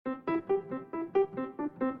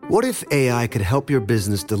What if AI could help your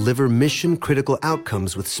business deliver mission-critical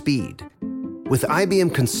outcomes with speed? With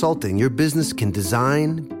IBM Consulting, your business can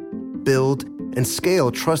design, build, and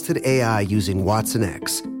scale trusted AI using Watson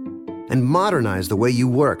X and modernize the way you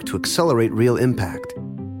work to accelerate real impact.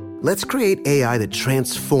 Let's create AI that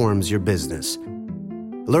transforms your business.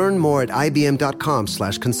 Learn more at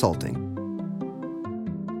ibm.com/consulting.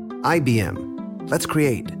 IBM. Let's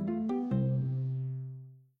create.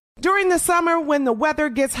 During the summer, when the weather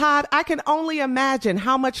gets hot, I can only imagine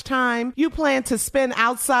how much time you plan to spend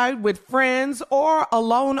outside with friends or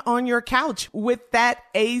alone on your couch with that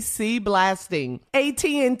AC blasting.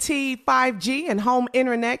 AT&T 5G and home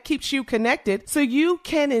internet keeps you connected so you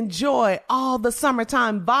can enjoy all the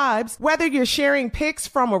summertime vibes, whether you're sharing pics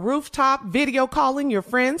from a rooftop, video calling your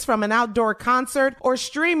friends from an outdoor concert, or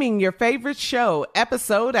streaming your favorite show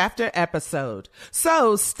episode after episode.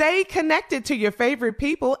 So stay connected to your favorite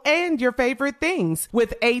people and your favorite things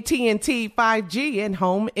with AT&T 5G and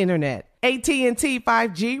home internet. AT&T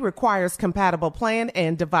 5G requires compatible plan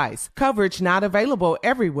and device. Coverage not available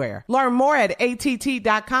everywhere. Learn more at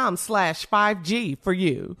att.com/5G for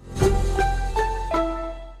you.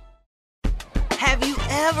 Have you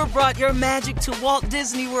ever brought your magic to Walt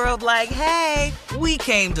Disney World like, hey, we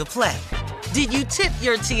came to play? Did you tip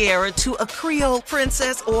your tiara to a Creole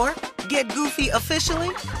princess or get goofy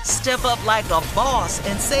officially? Step up like a boss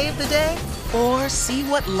and save the day? Or see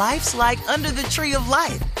what life's like under the tree of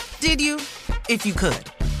life? Did you? If you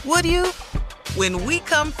could. Would you? When we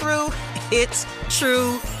come through, it's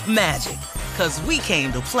true magic. 'Cause we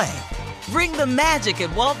came to play. Bring the magic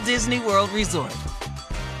at Walt Disney World Resort.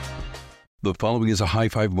 The following is a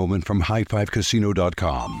high-five moment from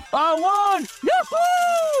highfivecasino.com. I won! Yahoo!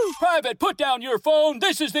 Private, put down your phone.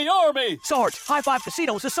 This is the Army. Sarge, High Five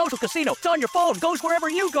Casino is a social casino. It's on your phone. Goes wherever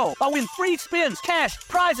you go. I win free spins, cash,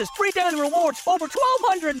 prizes, free daily rewards, over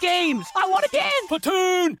 1,200 games. I won again.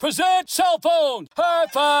 Platoon, present cell phone. High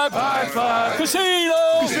Five. High Five.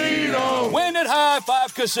 Casino. Casino. Win at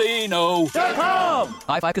highfivecasino.com.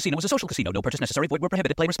 High Five Casino is a social casino. No purchase necessary. Void where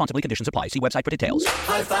prohibited. Play responsibly. Conditions apply. See website for details.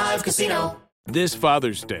 High Five Casino. This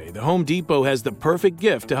Father's Day, the Home Depot has the perfect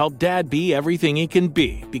gift to help Dad be everything he can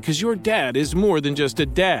be, because your dad is more than just a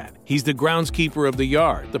dad. He's the groundskeeper of the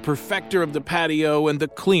yard, the perfecter of the patio, and the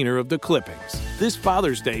cleaner of the clippings. This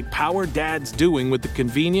Father's Day, power Dad's doing with the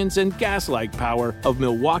convenience and gas-like power of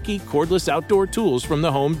Milwaukee cordless outdoor tools from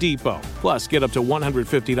the Home Depot. Plus, get up to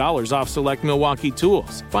 $150 off select Milwaukee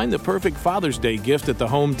tools. Find the perfect Father's Day gift at the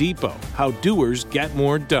Home Depot. How doers get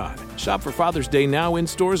more done. Shop for Father's Day now in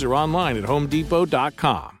stores or online at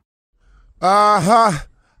homedepot.com. I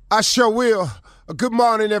sure will. Good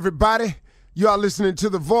morning, everybody. You are listening to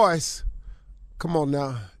The Voice. Come on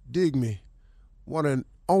now, dig me. One and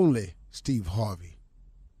only Steve Harvey.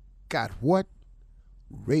 Got what?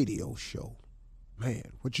 Radio show.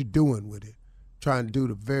 Man, what you doing with it? Trying to do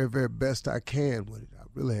the very, very best I can with it. I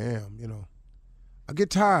really am, you know. I get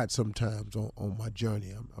tired sometimes on my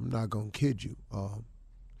journey. I'm not going to kid you.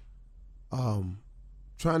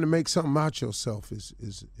 Trying to make something out yourself is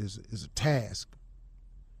a task.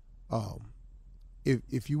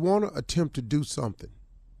 If you want to attempt to do something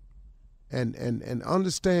and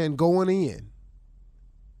understand going in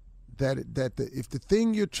that if the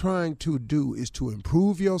thing you're trying to do is to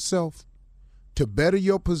improve yourself, to better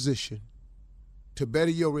your position, to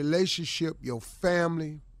better your relationship, your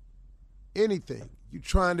family, anything, you're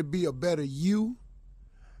trying to be a better you,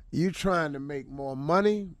 you're trying to make more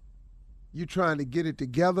money, you're trying to get it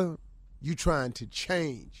together, you're trying to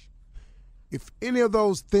change. If any of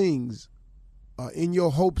those things are in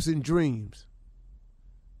your hopes and dreams,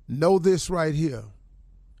 know this right here.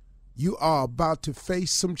 You are about to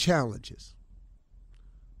face some challenges.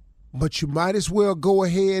 But you might as well go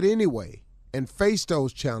ahead anyway and face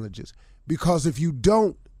those challenges, because if you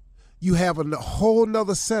don't, you have a whole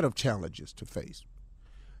nother set of challenges to face.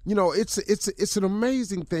 You know, it's an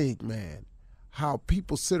amazing thing, man, how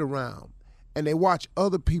people sit around and they watch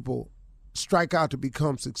other people strike out to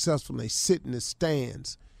become successful, and they sit in the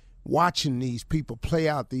stands watching these people play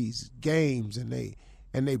out these games, and they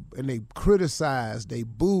criticize, they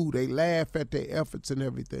boo, they laugh at their efforts and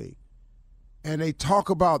everything. And they talk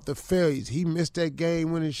about the failures. He missed that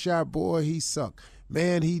game-winning shot, boy, he sucked.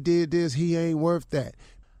 Man, he did this, he ain't worth that.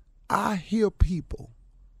 I hear people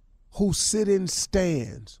who sit in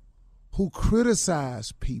stands, who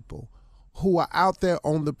criticize people who are out there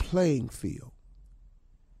on the playing field.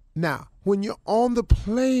 Now, when you're on the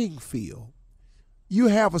playing field, you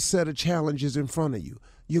have a set of challenges in front of you.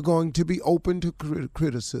 You're going to be open to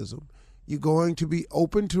criticism. You're going to be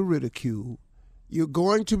open to ridicule. You're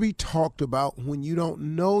going to be talked about when you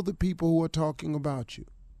don't know the people who are talking about you.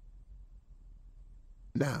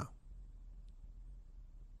 Now,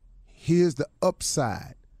 here's the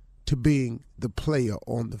upside to being the player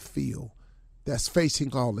on the field that's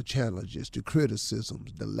facing all the challenges, the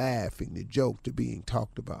criticisms, the laughing, the joke, the being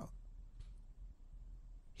talked about.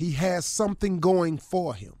 He has something going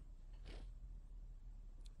for him.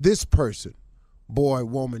 This person, boy,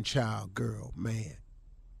 woman, child, girl, man,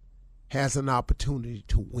 has an opportunity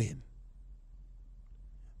to win.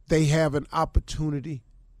 They have an opportunity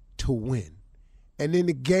to win. And in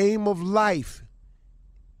the game of life,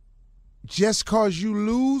 just because you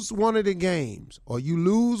lose one of the games or you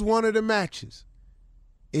lose one of the matches,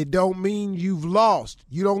 it don't mean you've lost.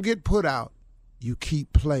 You don't get put out. You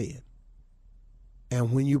keep playing.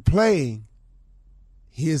 And when you're playing,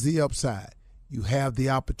 here's the upside. You have the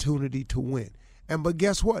opportunity to win. But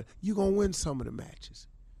guess what? You're going to win some of the matches.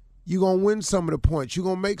 You're going to win some of the points. You're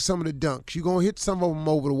going to make some of the dunks. You're going to hit some of them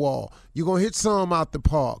over the wall. You're going to hit some out the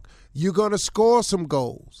park. You're going to score some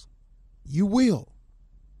goals. You will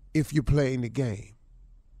if you're playing the game.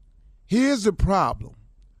 Here's the problem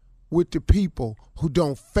with the people who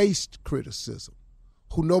don't face criticism,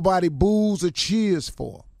 who nobody boos or cheers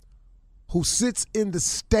for, who sits in the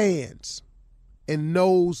stands and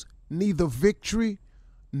knows neither victory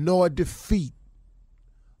nor defeat.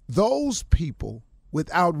 Those people,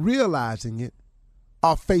 without realizing it,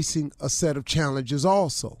 are facing a set of challenges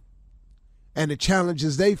also. And the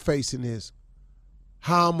challenges they facing is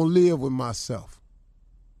how I'm going to live with myself,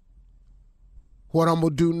 what I'm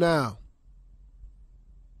going to do now,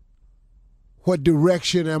 what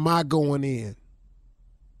direction am I going in,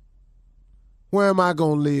 where am I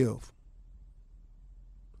going to live,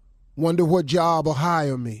 wonder what job will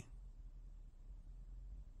hire me,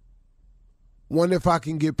 wonder if I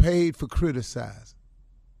can get paid for criticizing.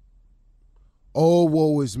 Oh,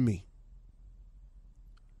 woe is me.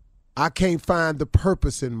 I can't find the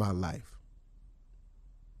purpose in my life.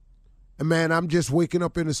 And man, I'm just waking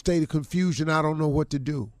up in a state of confusion. I don't know what to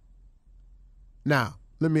do. Now,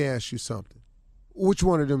 let me ask you something. Which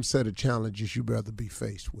one of them set of challenges you'd rather be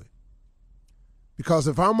faced with? Because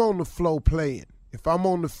if I'm on the floor playing, if I'm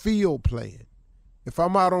on the field playing, if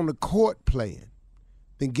I'm out on the court playing,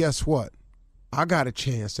 then guess what? I got a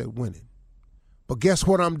chance at winning. But guess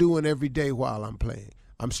what I'm doing every day while I'm playing?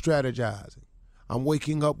 I'm strategizing. I'm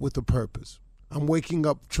waking up with a purpose. I'm waking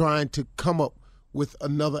up trying to come up with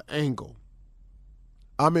another angle.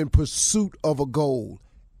 I'm in pursuit of a goal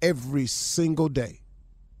every single day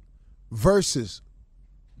versus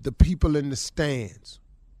the people in the stands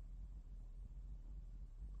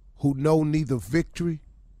who know neither victory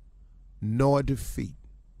nor defeat.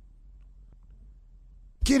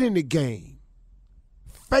 Get in the game.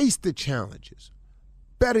 Face the challenges.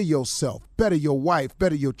 Better yourself, better your wife,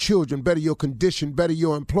 better your children, better your condition, better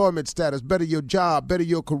your employment status, better your job, better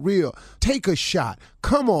your career. Take a shot.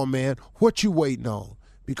 Come on, man. What you waiting on?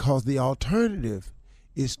 Because the alternative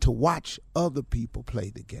is to watch other people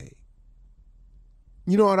play the game.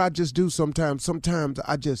 You know what I just do sometimes? Sometimes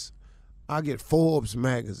I get Forbes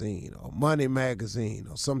magazine or Money magazine,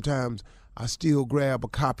 or sometimes I still grab a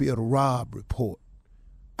copy of the Robb Report.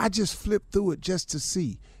 I just flip through it just to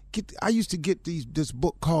see. I used to get this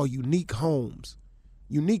book called Unique Homes.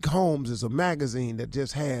 Unique Homes is a magazine that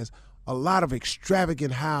just has a lot of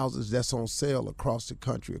extravagant houses that's on sale across the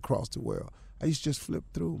country, across the world. I used to just flip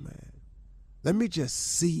through, man. Let me just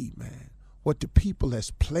see, man, what the people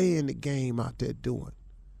that's playing the game out there doing.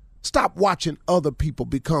 Stop watching other people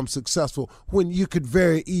become successful when you could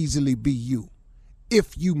very easily be you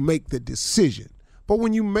if you make the decision. But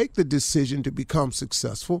when you make the decision to become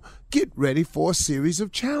successful, get ready for a series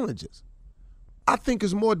of challenges. I think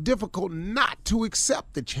it's more difficult not to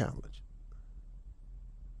accept the challenge.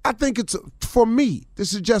 I think it's, for me,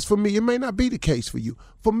 this is just for me, it may not be the case for you.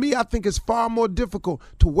 For me, I think it's far more difficult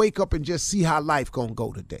to wake up and just see how life gonna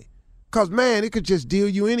go today. Because, man, it could just deal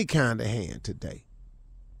you any kind of hand today.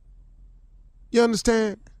 You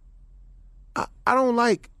understand? I don't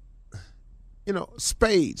like,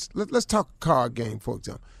 spades. Let's talk a card game, for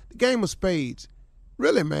example. The game of spades,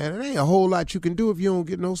 really, man, it ain't a whole lot you can do if you don't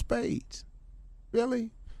get no spades.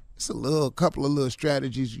 Really? It's a couple of little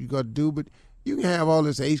strategies you got to do, but you can have all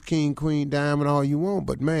this ace, king, queen, diamond, all you want,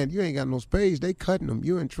 but, man, you ain't got no spades. They cutting them.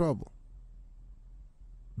 You're in trouble.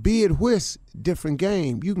 Be it whist, different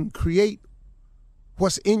game. You can create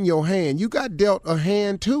what's in your hand. You got dealt a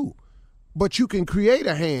hand, too, but you can create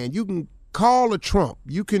a hand. You can call a trump.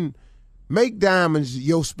 You can make diamonds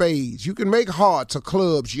your spades. You can make hearts or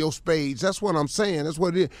clubs your spades. That's what I'm saying. That's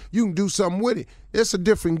what it is. You can do something with it. It's a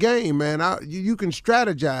different game, man. You can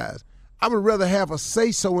strategize. I would rather have a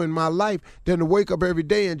say-so in my life than to wake up every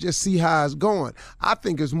day and just see how it's going. I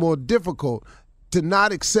think it's more difficult to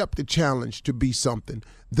not accept the challenge to be something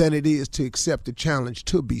than it is to accept the challenge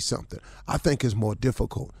to be something. I think it's more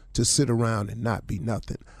difficult to sit around and not be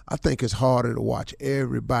nothing. I think it's harder to watch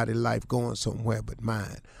everybody's life going somewhere but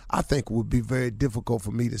mine. I think it would be very difficult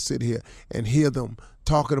for me to sit here and hear them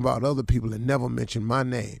talking about other people and never mention my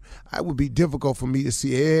name. It would be difficult for me to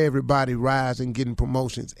see everybody rise and getting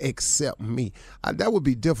promotions except me. That would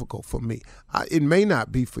be difficult for me. It may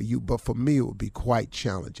not be for you, but for me it would be quite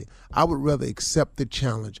challenging. I would rather accept the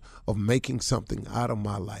challenge of making something out of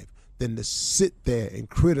my life than to sit there and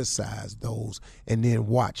criticize those and then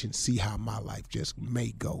watch and see how my life just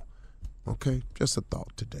may go. Okay? Just a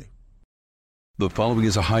thought today. The following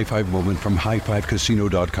is a high-five moment from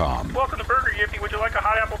highfivecasino.com. Welcome to Burger Yippee. Would you like a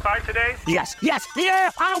hot apple pie today? Yes, yeah,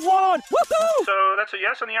 I won! Woohoo! So that's a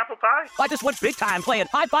yes on the apple pie? I just went big time playing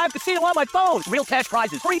High Five Casino on my phone. Real cash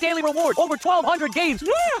prizes, free daily rewards, over 1,200 games.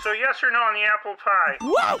 Yeah! So yes or no on the apple pie?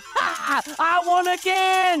 Whoa! I won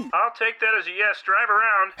again! I'll take that as a yes. Drive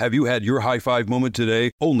around. Have you had your high-five moment today?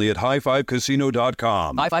 Only at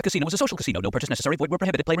highfivecasino.com. High Five Casino is a social casino. No purchase necessary. Void where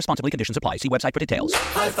prohibited. Play responsibly. Conditions apply. See website for details.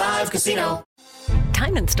 High Five Casino.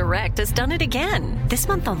 Diamonds Direct has done it again. This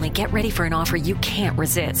month only, get ready for an offer you can't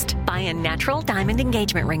resist. Buy a natural diamond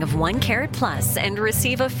engagement ring of 1 carat plus and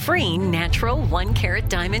receive a free natural 1 carat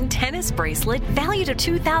diamond tennis bracelet valued at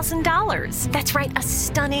 $2,000. That's right, a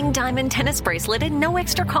stunning diamond tennis bracelet at no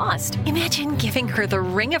extra cost. Imagine giving her the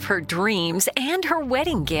ring of her dreams and her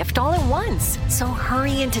wedding gift all at once. So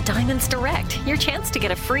hurry into Diamonds Direct. Your chance to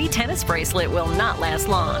get a free tennis bracelet will not last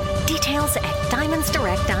long. Details at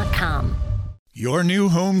diamondsdirect.com. Your new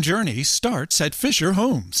home journey starts at Fisher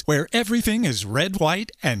Homes, where everything is red, white,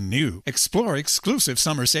 and new. Explore exclusive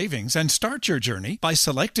summer savings and start your journey by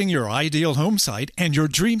selecting your ideal home site and your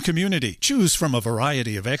dream community. Choose from a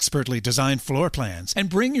variety of expertly designed floor plans and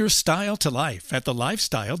bring your style to life at the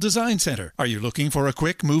Lifestyle Design Center. Are you looking for a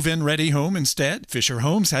quick move-in ready home instead? Fisher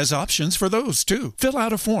Homes has options for those too. Fill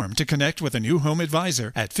out a form to connect with a new home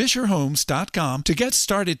advisor at fisherhomes.com to get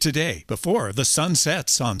started today before the sun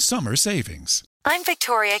sets on summer savings. I'm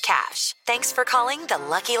Victoria Cash. Thanks for calling the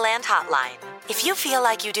Lucky Land Hotline. If you feel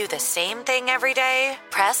like you do the same thing every day,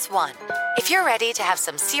 press 1. If you're ready to have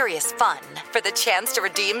some serious fun for the chance to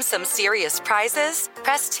redeem some serious prizes,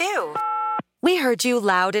 press 2. We heard you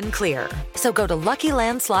loud and clear. So go to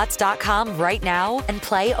LuckyLandSlots.com right now and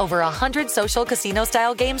play over 100 social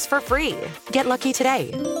casino-style games for free. Get lucky today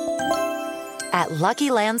at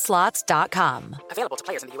LuckyLandSlots.com. Available to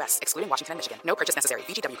players in the U.S., excluding Washington and Michigan. No purchase necessary.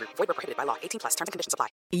 VGW Group. Void where prohibited by law. 18+. Terms and conditions apply.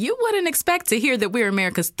 You wouldn't expect to hear that we're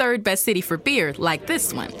America's third best city for beer like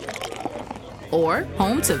this one. Or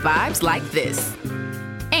home to vibes like this.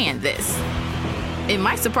 And this. It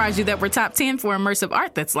might surprise you that we're top 10 for immersive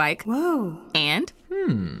art that's like, whoa. And,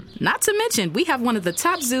 not to mention, we have one of the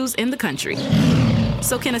top zoos in the country.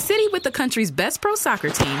 So can a city with the country's best pro soccer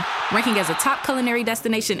team, ranking as a top culinary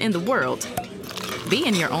destination in the world, be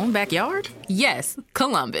in your own backyard? Yes,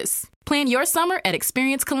 Columbus. Plan your summer at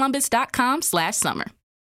ExperienceColumbus.com/summer.